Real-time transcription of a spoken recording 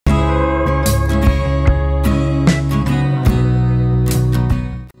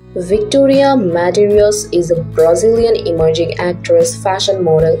Victtoria Medeiros is a Brazilian emerging actress, fashion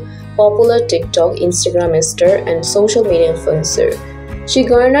model, popular TikTok, Instagram star, and social media influencer. She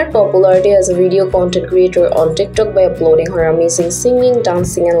garnered popularity as a video content creator on TikTok by uploading her amazing singing,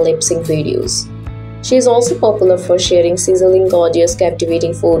 dancing, and lip-sync videos. She is also popular for sharing sizzling, gorgeous,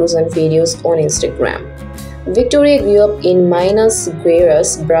 captivating photos and videos on Instagram. Victtoria grew up in Minas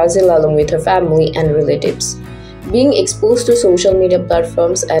Gerais, Brazil along with her family and relatives. Being exposed to social media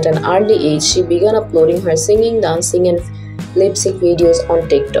platforms at an early age, she began uploading her singing, dancing, and lip-sync videos on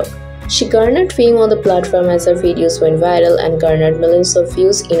TikTok. She garnered fame on the platform as her videos went viral and garnered millions of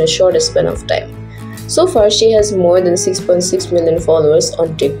views in a short span of time. So far, she has more than 6.6 million followers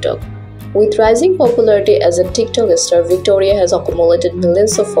on TikTok. With rising popularity as a TikTok star, Victtoria has accumulated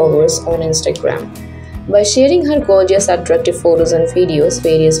millions of followers on Instagram. By sharing her gorgeous, attractive photos and videos,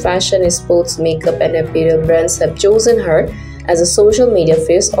 various fashion, sports, makeup, and apparel brands have chosen her as a social media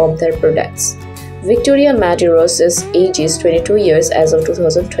face of their products. Victtoria Medeiros' age is 22 years as of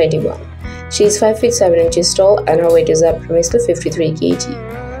 2021. She is 5 feet 7 inches tall and her weight is approximately 53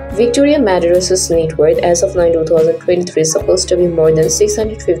 kg. Victtoria Medeiros' net worth as of 2023 is supposed to be more than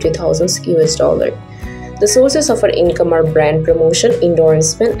 $650,000 US. The sources of her income are brand promotion,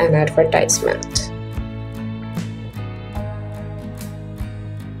 endorsement, and advertisement.